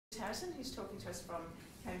Harrison, who's talking to us from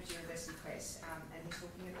Cambridge University Press, and he's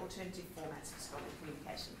looking at alternative formats for scholarly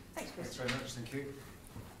communication. Thanks, Chris. Thanks very much, thank you.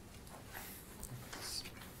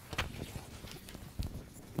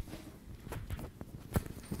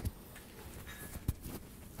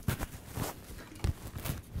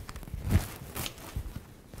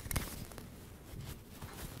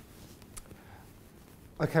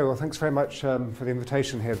 Okay, well, thanks very much for the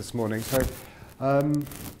invitation here this morning. So,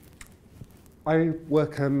 I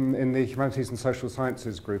work in the Humanities and Social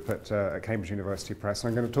Sciences group at Cambridge University Press.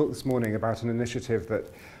 I'm going to talk this morning about an initiative that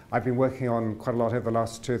I've been working on quite a lot over the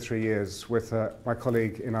last 2 or 3 years with my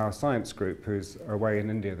colleague in our science group who's away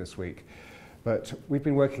in India this week. But we've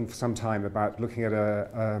been working for some time about looking at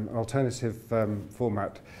an alternative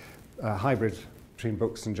format, hybrid between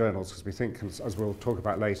books and journals, because we think, as we'll talk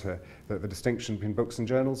about later, that the distinction between books and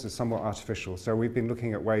journals is somewhat artificial. So we've been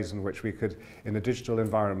looking at ways in which we could, in a digital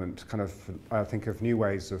environment, kind of think of new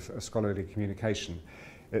ways of scholarly communication.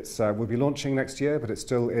 We'll be launching next year, but it's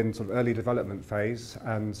still in sort of early development phase.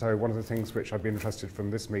 And so one of the things which I've been interested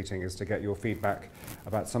from this meeting is to get your feedback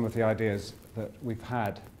about some of the ideas that we've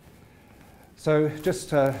had. So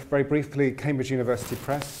just very briefly, Cambridge University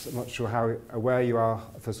Press. I'm not sure how aware you are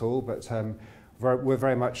of us all, but we're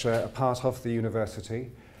very much a part of the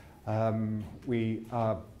university.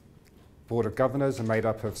 Our Board of Governors are made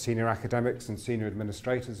up of senior academics and senior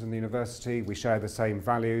administrators in the university. We share the same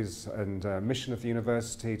values and mission of the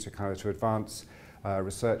university to advance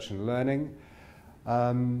research and learning.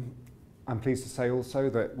 I'm pleased to say also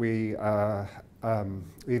that we,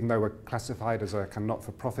 even though we're classified as a kind of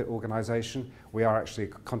not-for-profit organisation, we are actually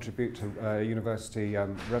contribute to university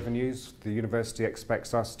revenues. The university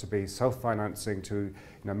expects us to be self-financing, to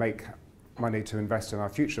make money to invest in our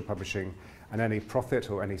future publishing, and any profit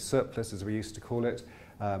or any surplus, as we used to call it,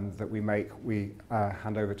 that we make, we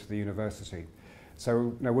hand over to the university.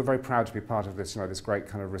 So we're very proud to be part of this, this great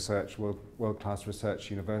kind of research, world-class research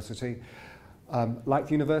university. Like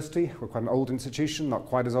the university, we're quite an old institution, not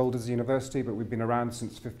quite as old as the university, but we've been around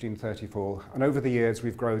since 1534. And over the years,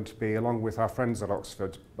 we've grown to be, along with our friends at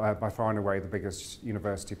Oxford, by far and away the biggest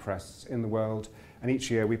university press in the world. And each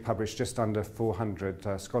year we publish just under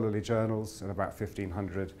 400 scholarly journals and about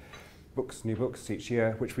 1,500 new books each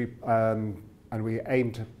year, which and we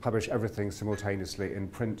aim to publish everything simultaneously in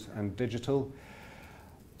print and digital.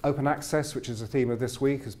 Open access, which is the theme of this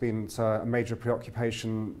week, has been a major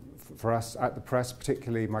preoccupation for us at the press,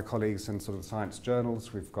 particularly my colleagues in sort of science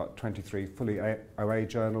journals. We've got 23 fully OA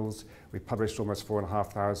journals. We've published almost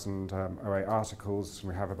 4,500 OA articles, and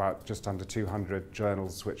we have about just under 200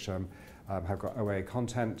 journals which have got OA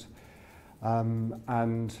content.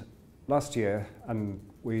 And last year,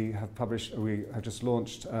 we have just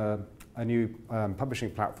launched a new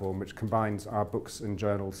publishing platform which combines our books and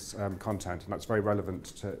journals content, and that's very relevant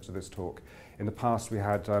to this talk. In the past, we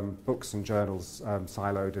had books and journals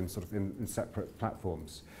siloed in separate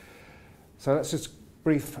platforms. So that's just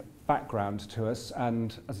brief background to us.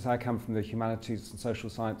 And as I say, I come from the humanities and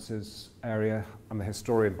social sciences area. I'm a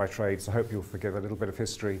historian by trade, so I hope you'll forgive a little bit of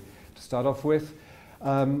history to start off with.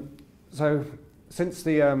 So since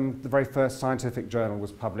the very first scientific journal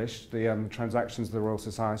was published, the Transactions of the Royal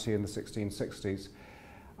Society in the 1660s,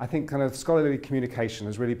 I think kind of scholarly communication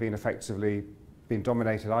has really been effectively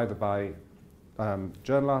dominated either by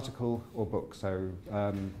journal article or book. So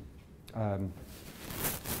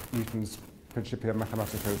Newton's Principia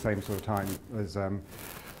Mathematica at the same sort of time as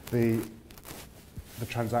the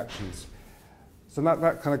Transactions. So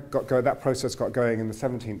that kind of that process got going in the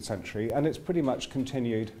 17th century, and it's pretty much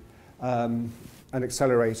continued and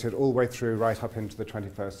accelerated all the way through right up into the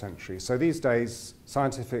 21st century. So these days,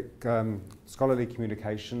 scientific scholarly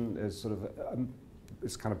communication is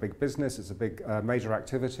it's kind of big business. It's a big major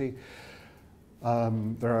activity.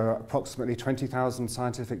 There are approximately 20,000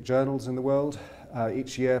 scientific journals in the world,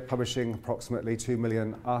 each year publishing approximately 2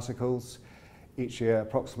 million articles, each year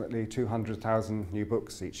approximately 200,000 new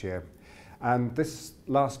books each year. And this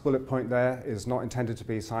last bullet point there is not intended to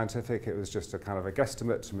be scientific. It was just a kind of a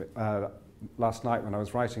guesstimate last night when I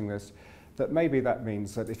was writing this, that maybe that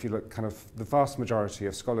means that if you look kind of the vast majority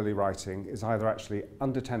of scholarly writing is either actually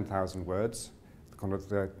under 10,000 words, kind of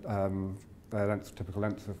the typical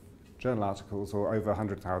length of journal articles, or over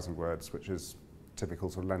 100,000 words, which is typical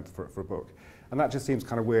sort of length for a book. And that just seems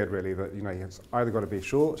kind of weird, really, that you've either got to be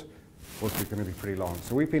short or it's going to be pretty long.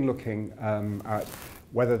 So we've been looking at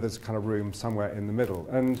whether there's kind of room somewhere in the middle.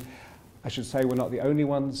 And I should say we're not the only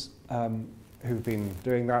ones who've been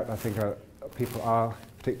doing that. I think people are,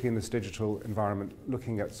 particularly in this digital environment,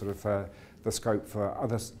 looking at sort of the scope for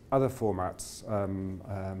other formats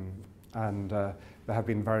there have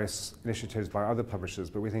been various initiatives by other publishers,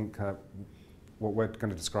 but we think what I'm going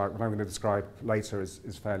to describe later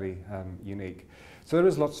is fairly unique. So there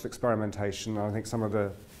is lots of experimentation. I think some of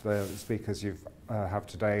the speakers you have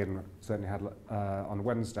today and certainly had on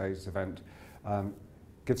Wednesday's event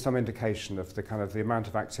give some indication of the amount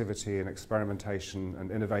of activity and experimentation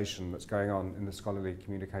and innovation that's going on in the scholarly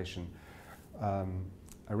communication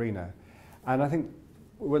arena. And I think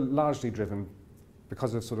we're largely driven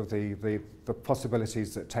because of sort of the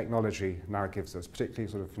possibilities that technology now gives us, particularly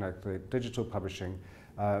sort of the digital publishing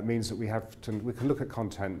means that we can look at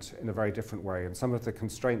content in a very different way. And some of the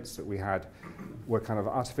constraints that we had were kind of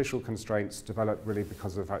artificial constraints developed really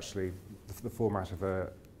because of actually the format of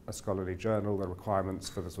a scholarly journal, the requirements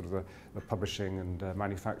for the publishing and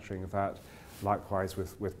manufacturing of that. Likewise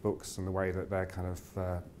with books and the way that they're kind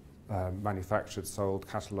of manufactured, sold,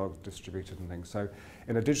 catalogued, distributed and things. So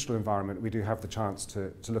in a digital environment, we do have the chance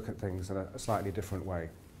to look at things in a slightly different way.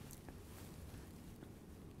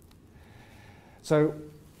 So,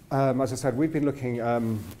 as I said, we've been looking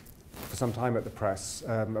for some time at the press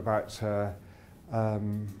about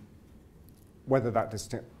whether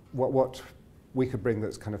what we could bring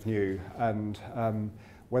that's kind of new, and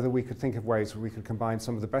whether we could think of ways where we could combine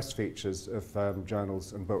some of the best features of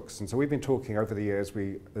journals and books. And so we've been talking over the years,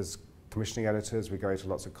 as commissioning editors, we go to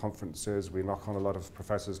lots of conferences, we knock on a lot of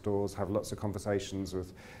professors' doors, have lots of conversations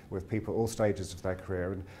with people all stages of their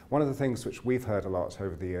career. And one of the things which we've heard a lot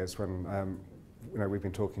over the years when we've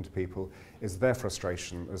been talking to people is their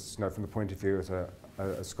frustration, as from the point of view as a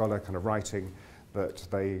scholar kind of writing, that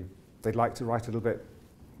they'd like to write a little bit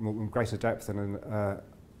more greater depth in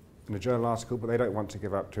a journal article, but they don't want to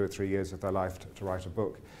give up 2 or 3 years of their life to write a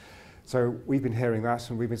book. So we've been hearing that,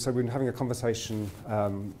 and we've been having a conversation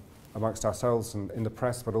amongst ourselves and in the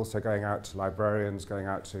press, but also going out to librarians, going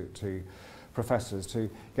out to professors to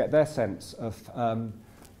get their sense of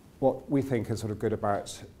what we think is sort of good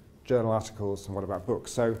about journal articles and what about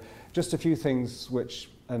books. So just a few things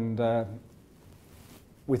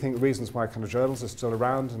we think reasons why kind of journals are still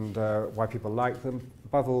around and why people like them.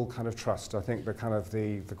 Above all, kind of trust. I think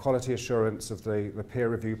the quality assurance of the peer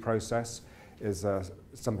review process is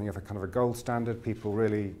something of a kind of a gold standard. People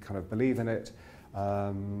really kind of believe in it,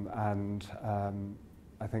 and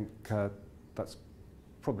I think that's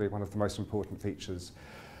probably one of the most important features.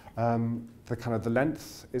 The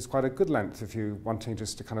length is quite a good length if you're wanting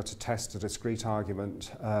just to test a discrete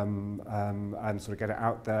argument and sort of get it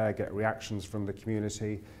out there, get reactions from the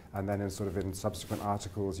community, and then in subsequent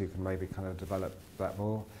articles you can maybe kind of develop that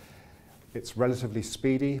more. It's relatively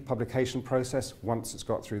speedy publication process once it's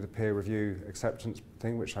got through the peer review acceptance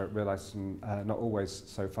thing, which I realise is not always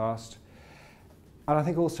so fast. And I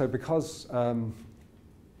think also because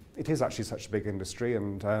it is actually such a big industry,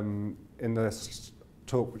 and in this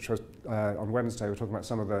talk which was on Wednesday, we were talking about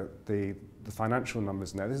some of the financial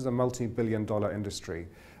numbers in there. This is a multi-billion-dollar industry.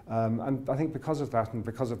 And I think because of that and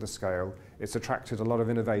because of the scale, it's attracted a lot of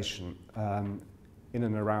innovation in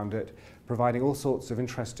and around it, providing all sorts of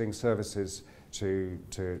interesting services to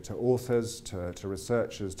authors, to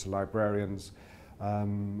researchers, to librarians.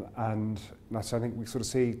 And so I think we sort of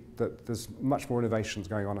see that there's much more innovations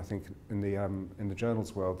going on, I think, in the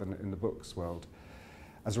journals world than in the books world.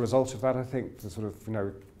 As a result of that, I think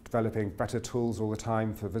the developing better tools all the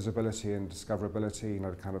time for visibility and discoverability,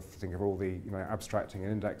 kind of think of all the abstracting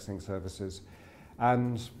and indexing services.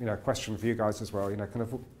 And a question for you guys as well, kind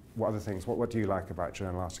of what other things, what do you like about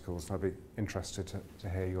journal articles? I'd be interested to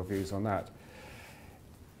hear your views on that.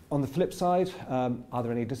 On the flip side, are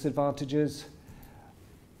there any disadvantages?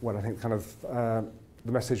 Well, I think kind of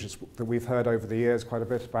the message that we've heard over the years quite a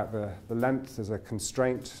bit about the length as a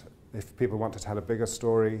constraint. If people want to tell a bigger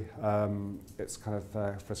story, it's kind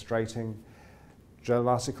of frustrating. Journal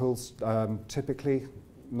articles, typically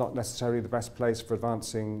not necessarily the best place for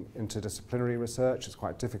advancing interdisciplinary research. It's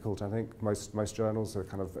quite difficult, I think. Most journals are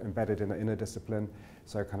kind of embedded in a discipline,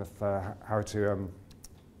 so kind of how to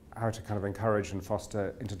kind of encourage and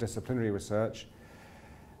foster interdisciplinary research.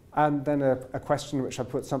 And then a question which I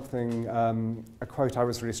put something, a quote I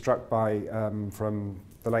was really struck by from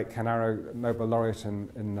the late Ken Arrow, Nobel laureate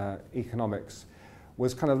in economics,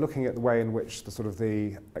 was kind of looking at the way in which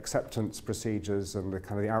the acceptance procedures and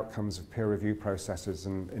the outcomes of peer review processes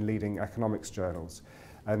in leading economics journals,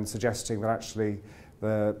 and suggesting that actually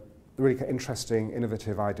the really interesting,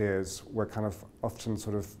 innovative ideas were kind of often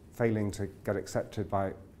sort of failing to get accepted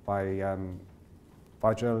by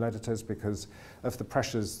journal editors because of the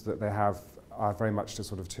pressures that they have are very much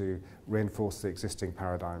to reinforce the existing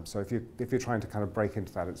paradigm. So if you're trying to kind of break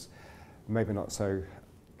into that, it's maybe not so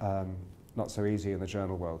not so easy in the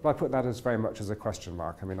journal world. But I put that as very much as a question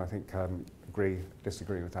mark. I mean, I think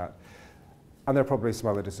disagree with that. And there are probably some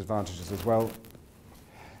other disadvantages as well.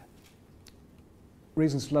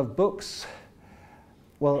 Reasons to love books.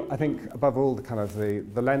 Well, I think above all, the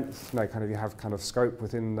length, you have kind of scope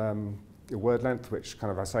within your word length, which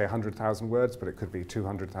I say 100,000 words, but it could be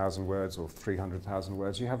 200,000 words or 300,000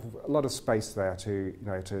 words. You have a lot of space there to,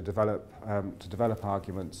 to develop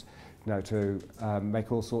arguments, to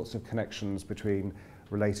make all sorts of connections between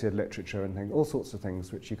related literature and all sorts of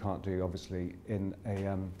things which you can't do, obviously, in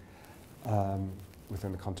a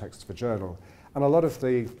within the context of a journal. And a lot of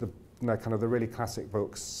the really classic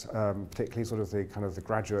books, particularly sort of the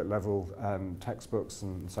graduate level textbooks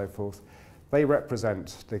and so forth, they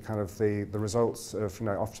represent the results of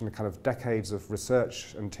often decades of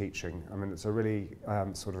research and teaching. I mean, it's a really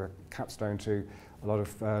sort of a capstone to a lot of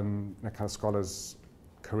scholars'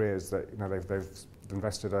 careers that they've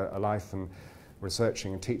invested a life in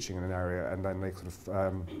researching and teaching in an area, and then they sort of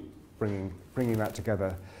bringing that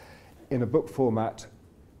together in a book format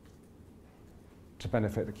to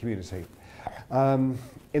benefit the community. In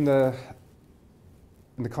the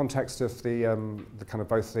context of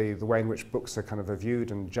both the way in which books are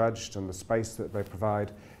viewed and judged and the space that they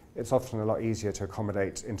provide, it's often a lot easier to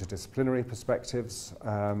accommodate interdisciplinary perspectives.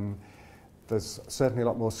 There's certainly a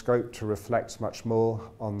lot more scope to reflect much more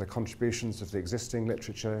on the contributions of the existing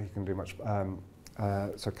literature. You can do much,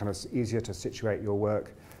 so it's easier to situate your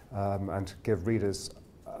work and give readers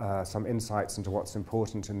some insights into what's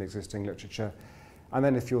important in the existing literature. And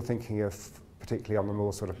then if you're thinking of, particularly on the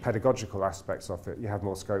more sort of pedagogical aspects of it, you have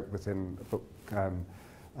more scope within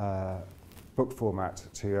a book format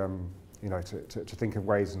to, to think of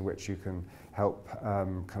ways in which you can help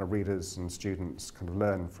readers and students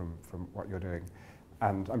learn from what you're doing.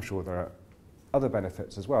 And I'm sure there are other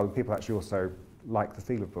benefits as well. People actually also like the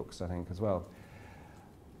feel of books, I think, as well.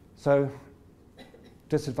 So,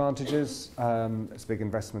 disadvantages, it's a big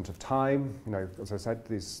investment of time. As I said,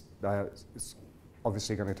 it's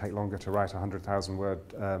obviously going to take longer to write a 100,000 word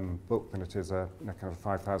book than it is a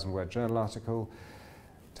 5,000 word journal article.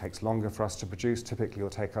 It takes longer for us to produce. Typically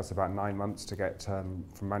it'll take us about 9 months to get from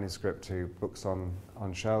manuscript to books on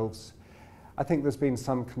shelves. I think there's been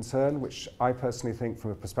some concern, which I personally think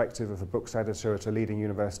from a perspective of a books editor at a leading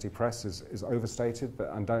university press is overstated,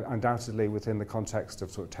 but undoubtedly within the context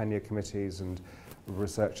of sort of tenure committees and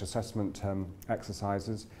research assessment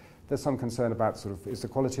exercises, there's some concern about sort of, is the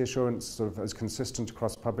quality assurance sort of as consistent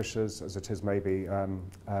across publishers as it is maybe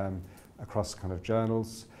across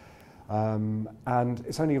journals. And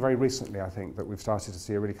it's only very recently, I think, that we've started to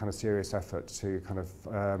see a really serious effort to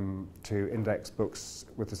to index books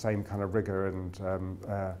with the same rigor and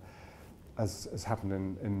as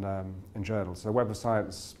happened in journals. So Web of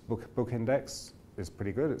Science book index is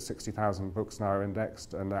pretty good. It's 60,000 books now are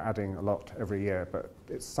indexed, and they're adding a lot every year, but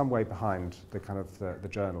it's some way behind the the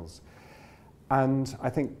journals. And I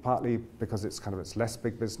think partly because it's it's less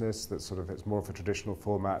big business, that it's more of a traditional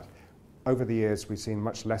format. Over the years, we've seen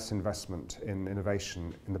much less investment in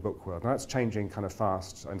innovation in the book world. Now that's changing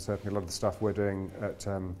fast, and certainly a lot of the stuff we're doing at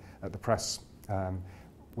the press,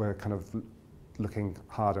 we're looking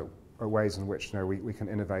hard at ways in which we can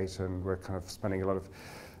innovate, and we're spending a lot of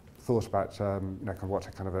thought about what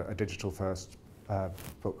a digital first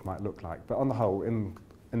book might look like. But on the whole, in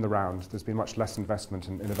the round, there's been much less investment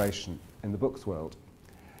in innovation in the books world.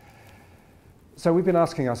 So we've been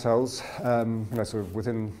asking ourselves, sort of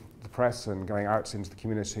within the press and going out into the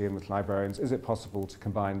community and with librarians, is it possible to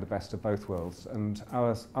combine the best of both worlds? And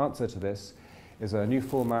our answer to this is a new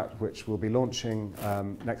format which we'll be launching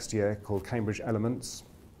next year called Cambridge Elements.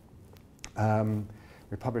 We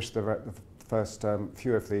published the first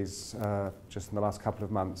few of these just in the last couple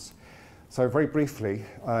of months. So very briefly,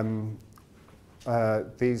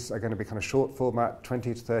 these are going to be short format,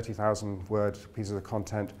 20 to 30,000 word pieces of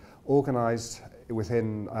content, organised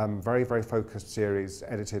within very, very focused series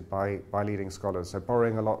edited by leading scholars. So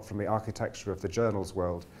borrowing a lot from the architecture of the journals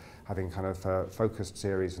world, having focused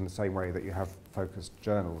series in the same way that you have focused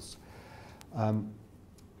journals.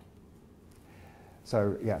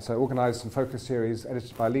 So organised and focused series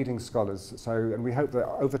edited by leading scholars. So, and we hope that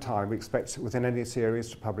over time, we expect within any series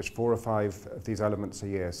to publish 4 or 5 of these elements a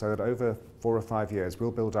year, so that over 4 or 5 years,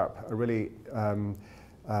 we'll build up a really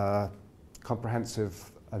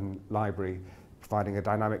comprehensive library, providing a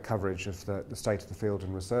dynamic coverage of the state of the field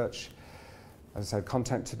and research. As I said,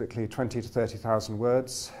 content typically 20 to 30,000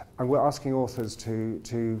 words, and we're asking authors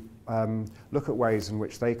to look at ways in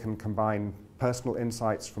which they can combine personal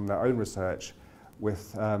insights from their own research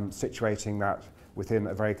with situating that within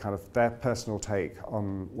a very kind of their personal take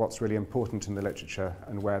on what's really important in the literature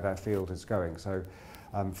and where their field is going. So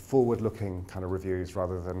forward-looking kind of reviews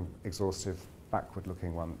rather than exhaustive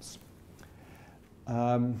backward-looking ones.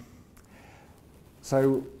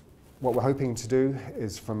 So what we're hoping to do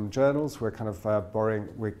is from journals, we're kind of following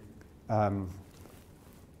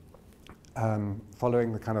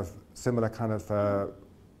the kind of similar kind of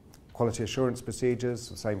quality assurance procedures,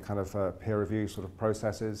 the same kind of peer review sort of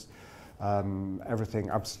processes. Everything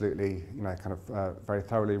absolutely, kind of very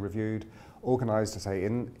thoroughly reviewed, organised, to say,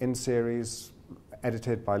 in series,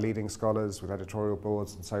 edited by leading scholars with editorial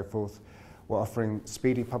boards and so forth. We're offering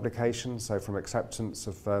speedy publication, so from acceptance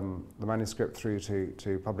of the manuscript through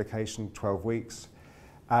to publication, 12 weeks.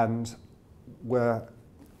 And we're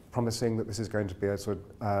promising that this is going to be a sort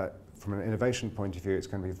of, from an innovation point of view, it's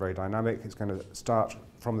going to be very dynamic. It's going to start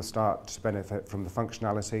from the start to benefit from the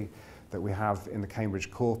functionality that we have in the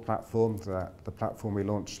Cambridge Core platform, the platform we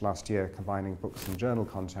launched last year combining books and journal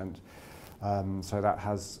content. So that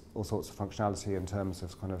has all sorts of functionality in terms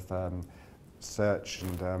of kind of search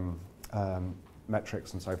and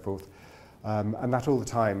metrics and so forth. And that all the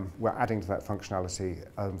time, we're adding to that functionality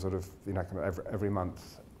sort of, kind of every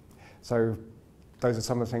month. So those are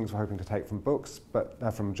some of the things we're hoping to take from books, but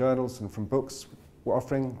from journals and from books, we're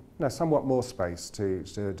offering somewhat more space to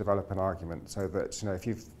develop an argument, so that if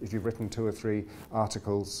you've written 2 or 3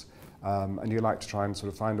 articles and you like to try and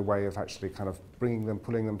sort of find a way of actually kind of pulling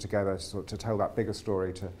them together to tell that bigger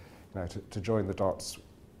story, to join the dots,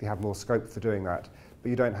 you have more scope for doing that. But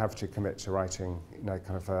you don't have to commit to writing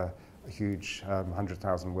kind of a huge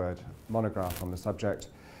 100,000 word monograph on the subject.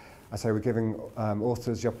 I say we're giving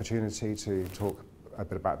authors the opportunity to talk a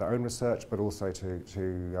bit about their own research, but also to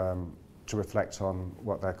reflect on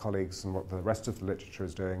what their colleagues and what the rest of the literature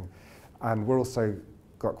is doing. And we're also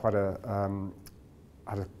got quite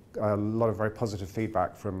had a lot of very positive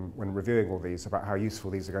feedback from when reviewing all these about how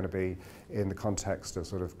useful these are going to be in the context of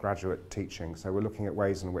sort of graduate teaching. So we're looking at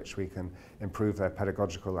ways in which we can improve their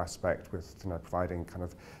pedagogical aspect with providing kind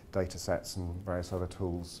of data sets and various other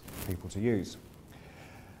tools for people to use.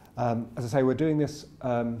 As I say, we're doing this,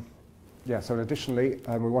 so additionally,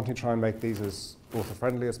 we're wanting to try and make these as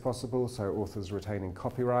author-friendly as possible, so authors retaining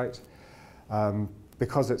copyright.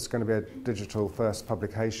 Because it's going to be a digital-first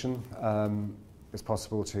publication, it's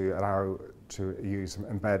possible to allow to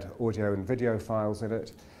embed audio and video files in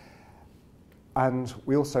it. And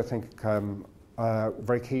we also think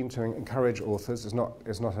very keen to encourage authors. It's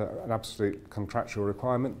not an absolute contractual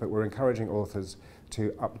requirement, but we're encouraging authors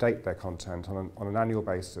to update their content on an annual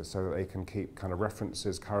basis, so that they can keep kind of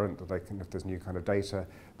references current, that they can, if there's new kind of data,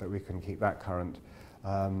 that we can keep that current.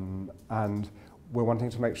 And we're wanting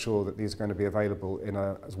to make sure that these are going to be available in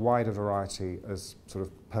as wide a variety as sort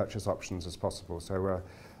of purchase options as possible. So we're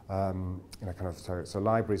so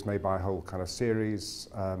libraries may buy a whole kind of series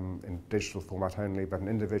in digital format only, but an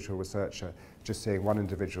individual researcher just seeing one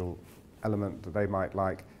individual element that they might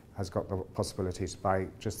like has got the possibility to buy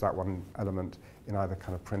just that one element in either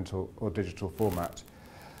kind of print or digital format.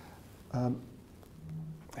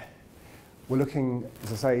 We're looking,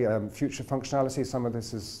 as I say, future functionality. Some of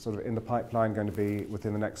this is sort of in the pipeline, going to be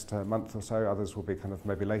within the next month or so. Others will be kind of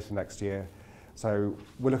maybe later next year. So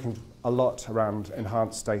we're looking a lot around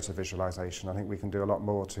enhanced data visualization. I think we can do a lot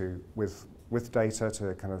more with data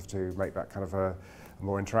to make that kind of a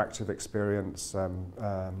more interactive experience.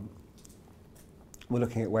 We're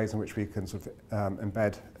looking at ways in which we can sort of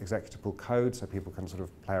embed executable code, so people can sort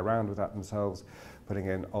of play around with that themselves, putting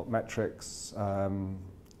in altmetrics,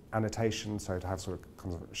 annotation, so to have sort of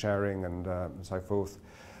kind of sharing and so forth,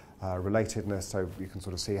 relatedness, so you can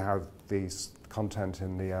sort of see how these content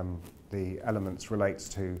in the elements relates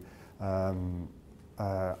to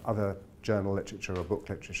other journal literature or book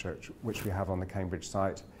literature which we have on the Cambridge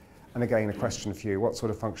site. And again, a question for you: what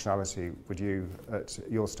sort of functionality would you, at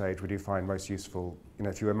your stage, would you find most useful?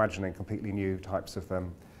 If you were imagining completely new types of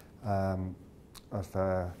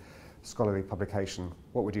scholarly publication,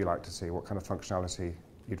 what would you like to see? What kind of functionality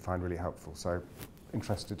you'd find really helpful? So,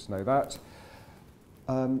 interested to know that.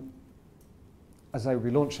 As I will be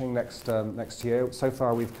launching next year, so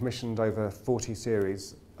far we've commissioned over 40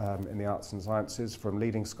 series in the arts and sciences from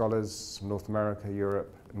leading scholars from North America,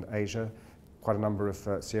 Europe, and Asia. Quite a number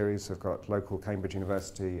of series have got local Cambridge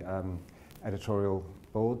University editorial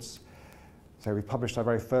boards. So we published our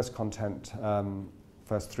very first content,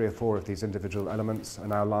 first 3 or 4 of these individual elements are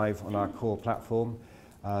now live on our core platform,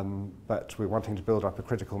 but we're wanting to build up a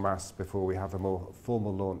critical mass before we have a more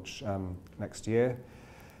formal launch next year.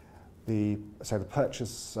 The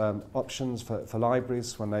purchase options for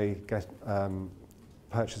libraries when they get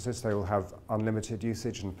purchase this, they will have unlimited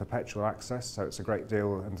usage and perpetual access, so it's a great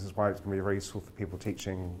deal, and this is why it's going to be very useful for people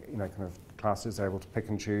teaching, kind of classes. They're able to pick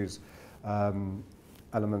and choose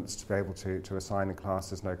elements to be able to assign in class.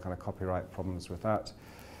 There's no kind of copyright problems with that.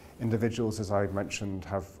 Individuals, as I mentioned,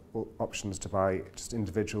 have options to buy just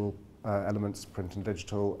individual elements, print and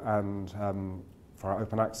digital, and for our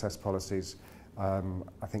open access policies, I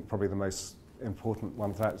think probably the most important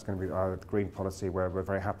one for that is going to be our green policy, where we're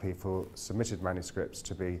very happy for submitted manuscripts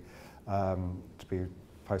to be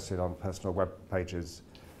posted on personal web pages,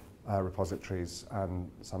 repositories,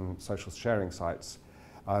 and some social sharing sites.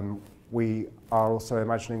 We are also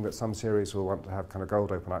imagining that some series will want to have kind of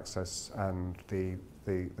gold open access, and the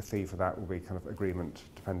fee for that will be kind of agreement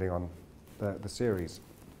depending on the series.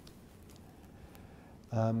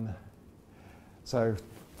 So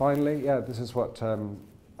finally, yeah, this is what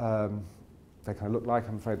they kind of look like,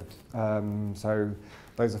 I'm afraid. So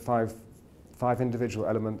those are five individual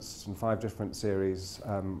elements and 5 different series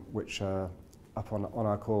which are up on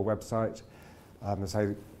our core website. It's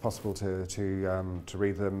possible to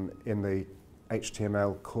read them in the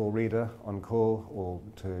HTML core reader on core, or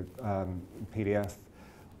to PDF,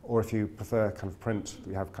 or if you prefer kind of print,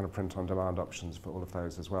 we have kind of print on demand options for all of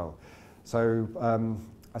those as well. So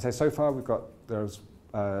I'd say so far there's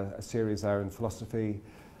a series there in philosophy,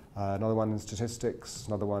 another one in statistics,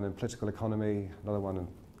 another one in political economy, another one in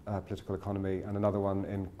political economy, and another one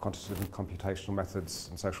in quantitative and computational methods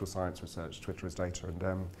and social science research, Twitter is data.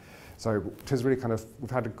 And so it is really kind of, we've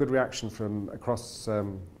had a good reaction from across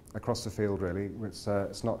the field really.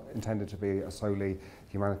 It's not intended to be a solely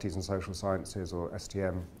humanities and social sciences or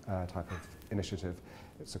STM type of initiative.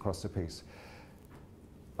 It's across the piece.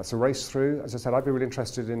 That's a race through. As I said, I'd be really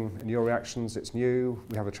interested in your reactions. It's new.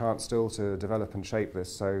 We have a chance still to develop and shape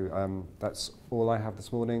this. So that's all I have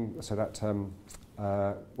this morning. So that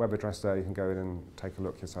web address there, you can go in and take a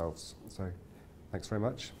look yourselves. So thanks very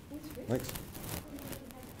much. Thanks.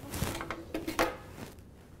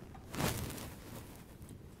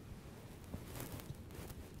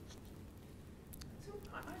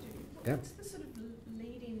 Yeah. What's the sort of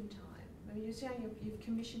lead-in time? I mean, you're saying you've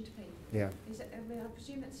commissioned people. Yeah. Is it, I mean, I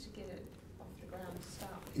presume it's to get it off the ground to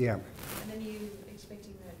start with. Yeah. And then you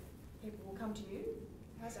expecting that people will come to you?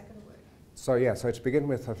 How's that going to work? So yeah, so to begin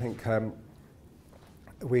with, I think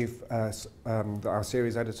our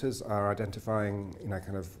series editors are identifying,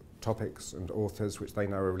 kind of topics and authors which they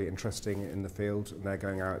know are really interesting in the field, and they're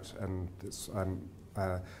going out, and it's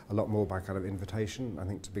a lot more by kind of invitation, I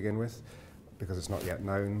think, to begin with, because it's not yet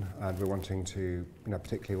known, and we're wanting to,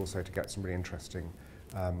 particularly also to get some really interesting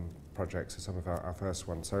projects as some of our first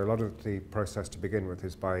ones. So a lot of the process to begin with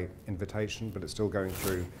is by invitation, but it's still going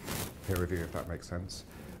through peer review, if that makes sense.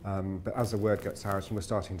 But as the word gets out, and we're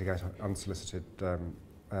starting to get unsolicited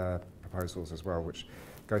proposals as well, which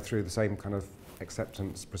go through the same kind of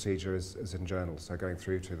acceptance procedure as in journals, so going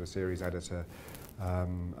through to the series editor,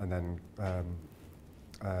 and then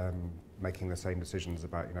making the same decisions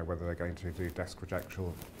about whether they're going to do desk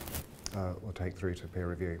rejection or take through to peer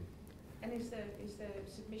review. And is the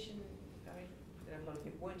submission, I mean, a lot of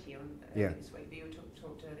people weren't here on this week, but you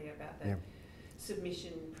talked earlier about the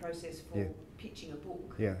submission process for pitching a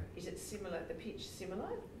book. Yeah. Is it similar, the pitch similar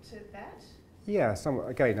to that? Yeah,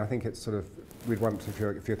 again, I think it's sort of, we'd want, if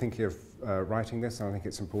you're thinking of writing this, I think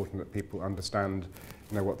it's important that people understand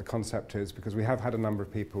what the concept is, because we have had a number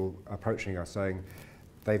of people approaching us saying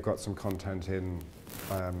they've got some content in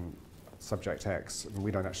subject X, and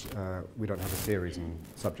we don't have a series in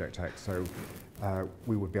subject X, so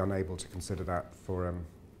we would be unable to consider that for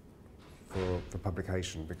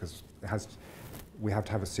publication, because we have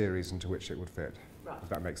to have a series into which it would fit. Right. If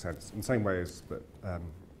that makes sense. In the same way as that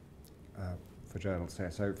for journals. Yeah.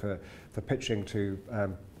 So for pitching to,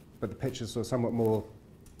 but the pitch is sort of somewhat more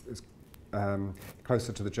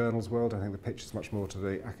closer to the journals world. I think the pitch is much more to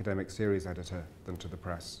the academic series editor than to the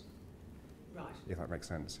press. Right. If that makes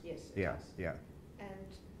sense. Yes. Yeah. Yeah. And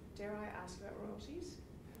dare I ask about royalties?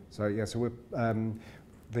 So yeah. So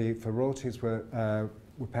we're for royalties we're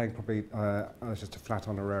paying probably just a flat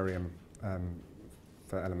honorarium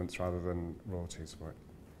for elements rather than royalties for it.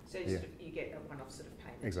 So you get a one-off sort of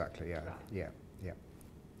payment. Exactly. Yeah. Right. Yeah. Yeah.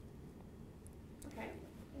 Okay.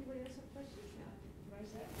 Anybody else have questions? No.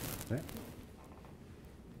 Raise that. Yeah.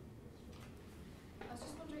 I was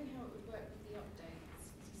just wondering how it would work with the updates.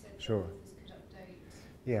 Because you said Sure. that authors could update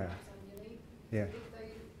annually. Yeah. So if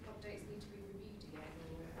those updates need to be reviewed again,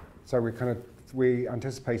 or So we're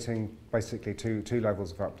anticipating basically two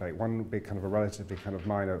levels of update. One would be kind of a relatively kind of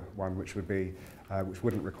minor one, which would be which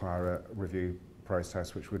wouldn't require a review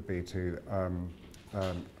process, which would be to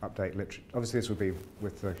update literature. Obviously, this would be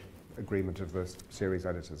with the agreement of the series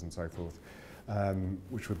editors and so forth,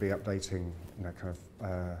 which would be updating, kind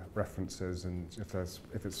of references, and if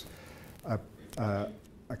it's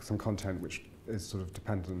some content which is sort of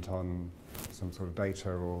dependent on some sort of data,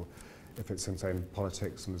 or if it's in, say, in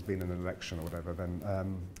politics and there's been an election or whatever, then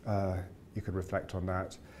you could reflect on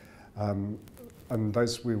that. And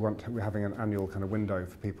those we're having an annual kind of window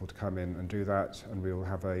for people to come in and do that, and we will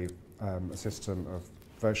have a system of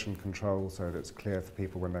version control so that it's clear for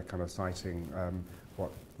people when they're kind of citing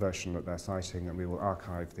what version that they're citing, and we will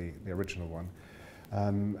archive the original one.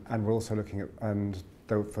 And we're also looking at, and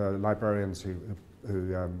though for librarians who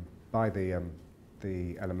buy the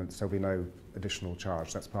elements, there'll be no additional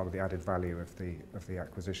charge. That's part of the added value of the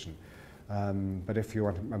acquisition. But if you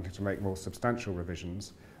wanted to make more substantial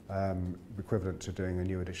revisions, equivalent to doing a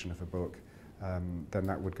new edition of a book, then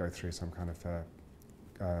that would go through some kind of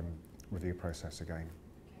review process again.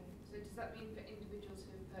 Okay, so does that mean for individuals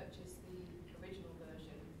who purchase the original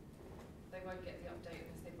version, they won't get the update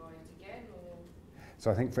unless they buy it again, or?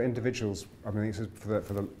 So I think for individuals, I mean, this is for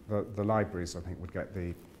the libraries, I think would get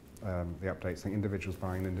the updates. I think individuals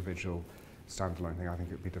buying an individual standalone thing, I think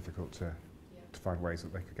it would be difficult to find ways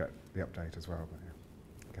that they could get the update as well. But yeah.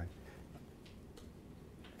 Okay.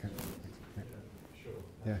 Sure.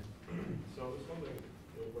 Yeah. So I was wondering,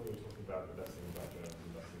 when we were talking about investing in journals and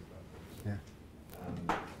investing platforms,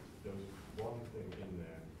 there was one thing in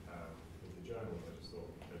there with the journals I just thought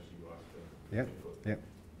potentially you asked for input.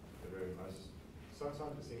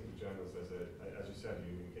 Sometimes it seems with journals there's as you said,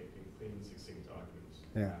 you get clean, succinct arguments.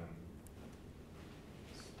 Yeah.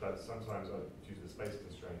 But sometimes due to the space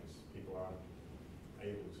constraints, people aren't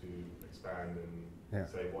able to expand and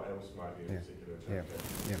say what else might be a particular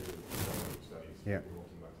interpretation to studies. People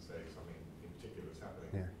often like to say something in particular that's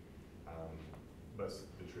happening. But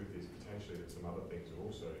the truth is potentially that some other things are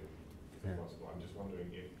also possible. I'm just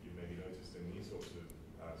wondering if you've maybe noticed in these sorts of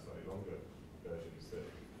slightly longer versions that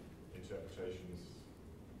interpretations,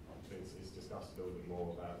 it's discussed a little bit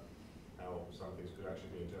more about how some things could actually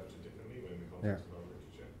be interpreted differently in the context of other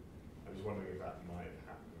literature. I'm just wondering if that might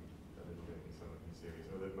have happened a little bit in some of these series,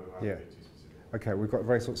 or that might be too specific. Okay, we've got a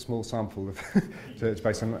very sort of small sample of to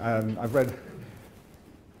based on. I've read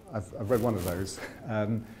one of those,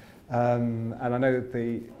 and I know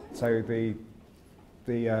the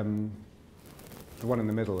one in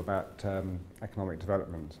the middle about economic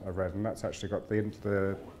development I've read, and that's actually got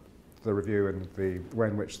the review and the way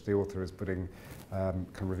in which the author is putting kind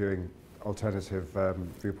of reviewing alternative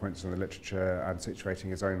viewpoints in the literature and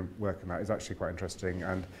situating his own work in that is actually quite interesting,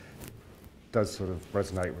 and does sort of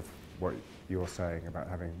resonate with what you're saying about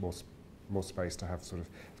having more space to have sort of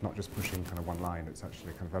not just pushing kind of one line, it's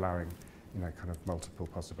actually kind of allowing kind of multiple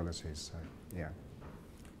possibilities. So yeah.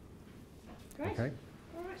 Great. Okay.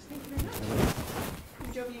 All right, thank you very much.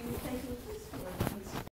 Good job you taking the first one.